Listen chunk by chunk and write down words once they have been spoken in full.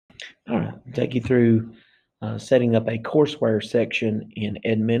All right, I'll take you through setting up a courseware section in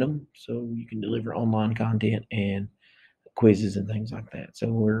Edmentum so you can deliver online content and quizzes and things like that. So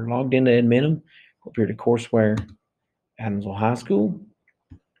we're logged into Edmentum. Up here to Courseware, Adamsville High School,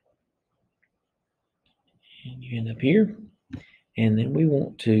 and you end up here. And then we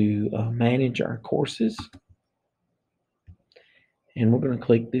want to manage our courses. And we're going to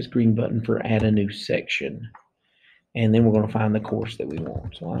click this green button for add a new section. And then we're going to find the course that we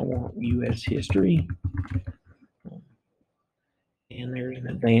want. So I want U.S. History. And there's an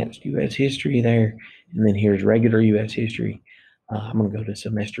advanced U.S. History there. And then here's regular U.S. History. I'm going to go to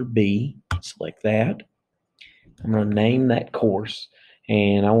semester B, select that. I'm going to name that course.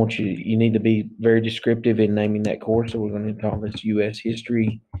 And I want you need to be very descriptive in naming that course. So we're going to call this U.S.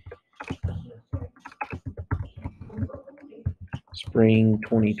 History Spring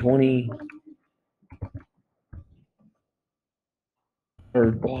 2020,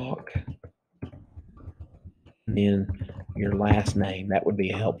 third block. And then your last name. That would be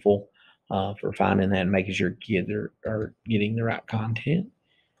helpful for finding that and making sure kids are getting the right content.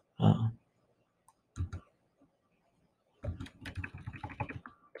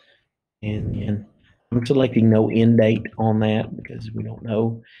 And I'm selecting no end date on that because we don't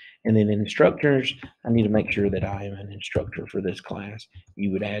know. And then instructors, I need to make sure that I am an instructor for this class.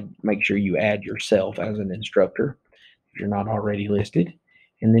 You would make sure you add yourself as an instructor if you're not already listed.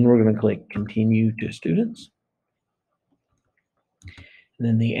 And then we're going to click continue to students. And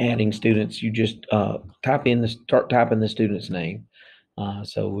then the adding students, you just start typing the student's name.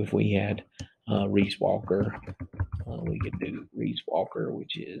 So if we had Reese Walker, we could do Reese Walker,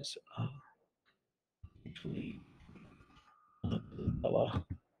 which is Bella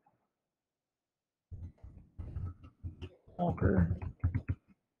Walker.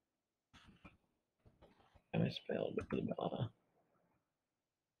 I misspelled Bella.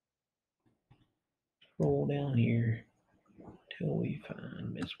 Scroll down here till we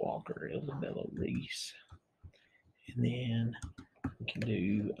find Miss Walker, Isabella Reese. And then we can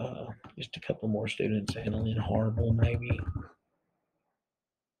do just a couple more students. Annalyn Harble, maybe.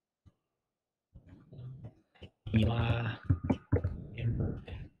 Eli.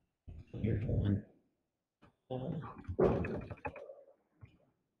 Here's one.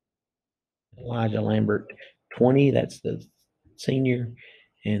 Elijah Lambert, 20. That's the senior.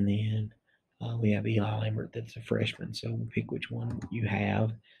 And then we have Eli Lambert, that's a freshman. So we'll pick which one you have.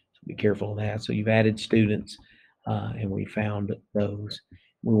 So be careful of that. So you've added students, and we found those.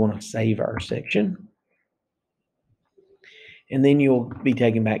 We want to save our section. And then you'll be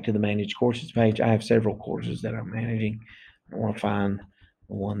taken back to the Manage Courses page. I have several courses that I'm managing. I want to find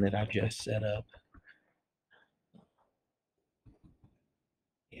the one that I just set up.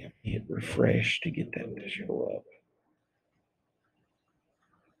 Yeah, hit refresh to get that to show up.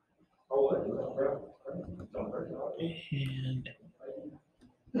 And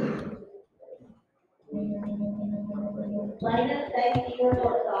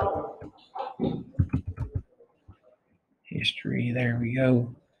history, there we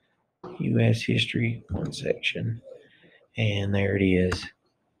go. U.S. history, one section. And there it is.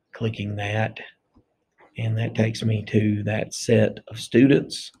 Clicking that. And that takes me to that set of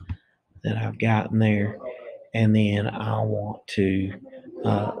students that I've gotten there. And then I want to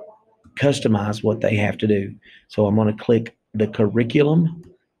customize what they have to do. So I'm going to click the curriculum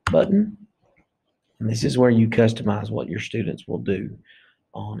button. And this is where you customize what your students will do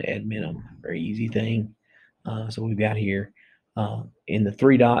on Edmentum. Very easy thing. So we've got here in the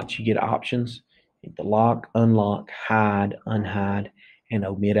three dots, you get options. The lock, unlock, hide, unhide, and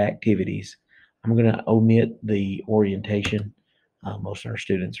omit activities. I'm going to omit the orientation. Most of our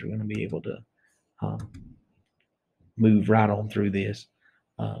students are going to be able to move right on through this.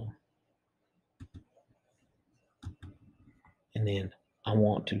 And then I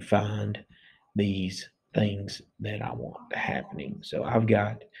want to find these things that I want happening. So I've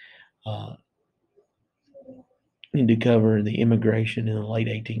got need to cover the immigration in the late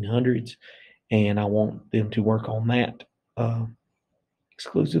 1800s, and I want them to work on that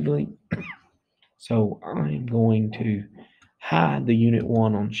exclusively. So I'm going to hide the Unit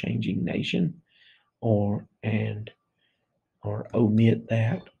 1 on changing nation, or omit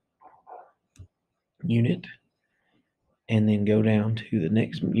that unit, and then go down to the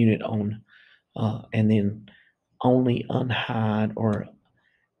next unit on, and then only unhide or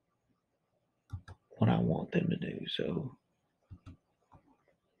what I want them to do. So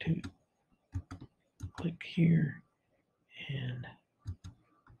to click here and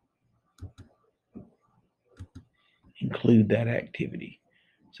include that activity.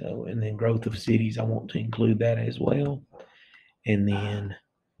 So, and then growth of cities, I want to include that as well. And then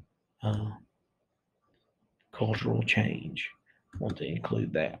cultural change. Want to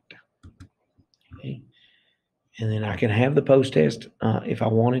include that. Okay. And then I can have the post test if I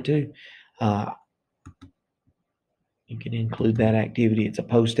wanted to. Uh, you can include that activity. It's a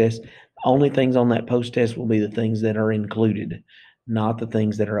post test. Only things on that post test will be the things that are included, not the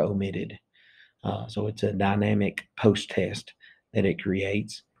things that are omitted. So it's a dynamic post test that it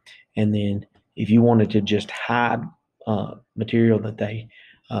creates. And then if you wanted to just hide material that they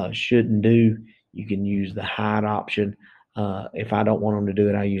shouldn't do, you can use the hide option. If I don't want them to do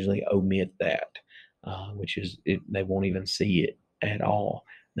it, I usually omit that, which is they won't even see it at all.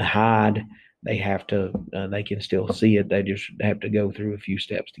 The hide, they can still see it. They just have to go through a few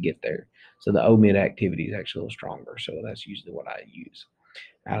steps to get there. So the omit activity is actually a little stronger. So that's usually what I use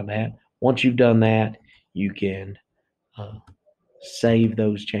out of that. Once you've done that, you can uh, save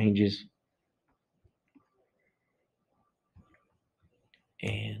those changes,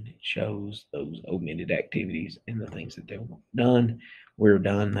 and it shows those omitted activities and the things that they want done. We're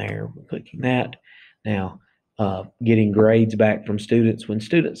done there. We're clicking that. Now, getting grades back from students. When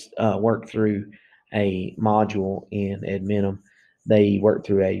students work through a module in Edmentum, they work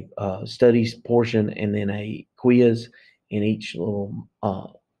through a studies portion and then a quiz in each little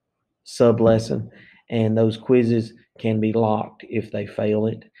sub lesson, and those quizzes can be locked if they fail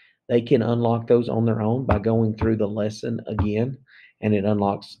it. They can unlock those on their own by going through the lesson again, and it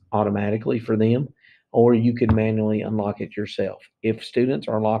unlocks automatically for them, or you can manually unlock it yourself. If students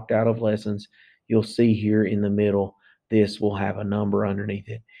are locked out of lessons, you'll see here in the middle, this will have a number underneath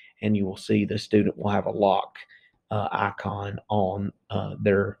it, and you will see the student will have a lock icon on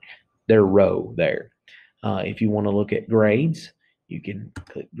their row there. If you want to look at grades, you can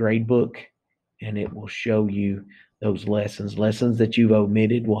click Gradebook, and it will show you those lessons. Lessons that you've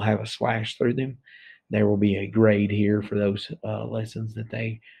omitted will have a slash through them. There will be a grade here for those lessons that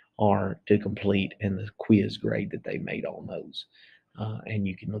they are to complete and the quiz grade that they made on those. And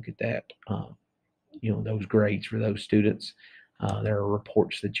you can look at that, those grades for those students. There are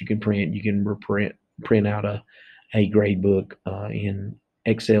reports that you can print. You can print out a grade book in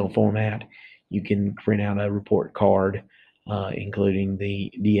Excel format. You can print out a report card, including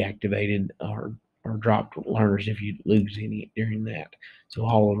the deactivated or dropped learners if you lose any during that. So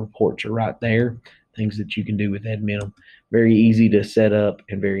all the reports are right there. Things that you can do with Edmentum. Very easy to set up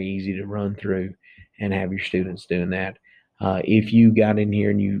and very easy to run through and have your students doing that. If you got in here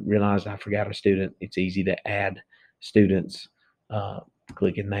and you realize I forgot a student, it's easy to add students.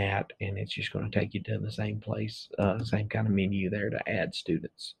 Clicking that, and it's just going to take you to the same place, same kind of menu there to add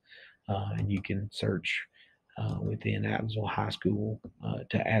students. And you can search within Adamsville High School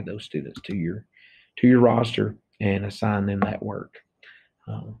to add those students to your roster and assign them that work.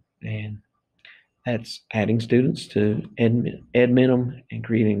 And that's adding students to Edmentum and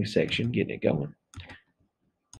creating a section, getting it going.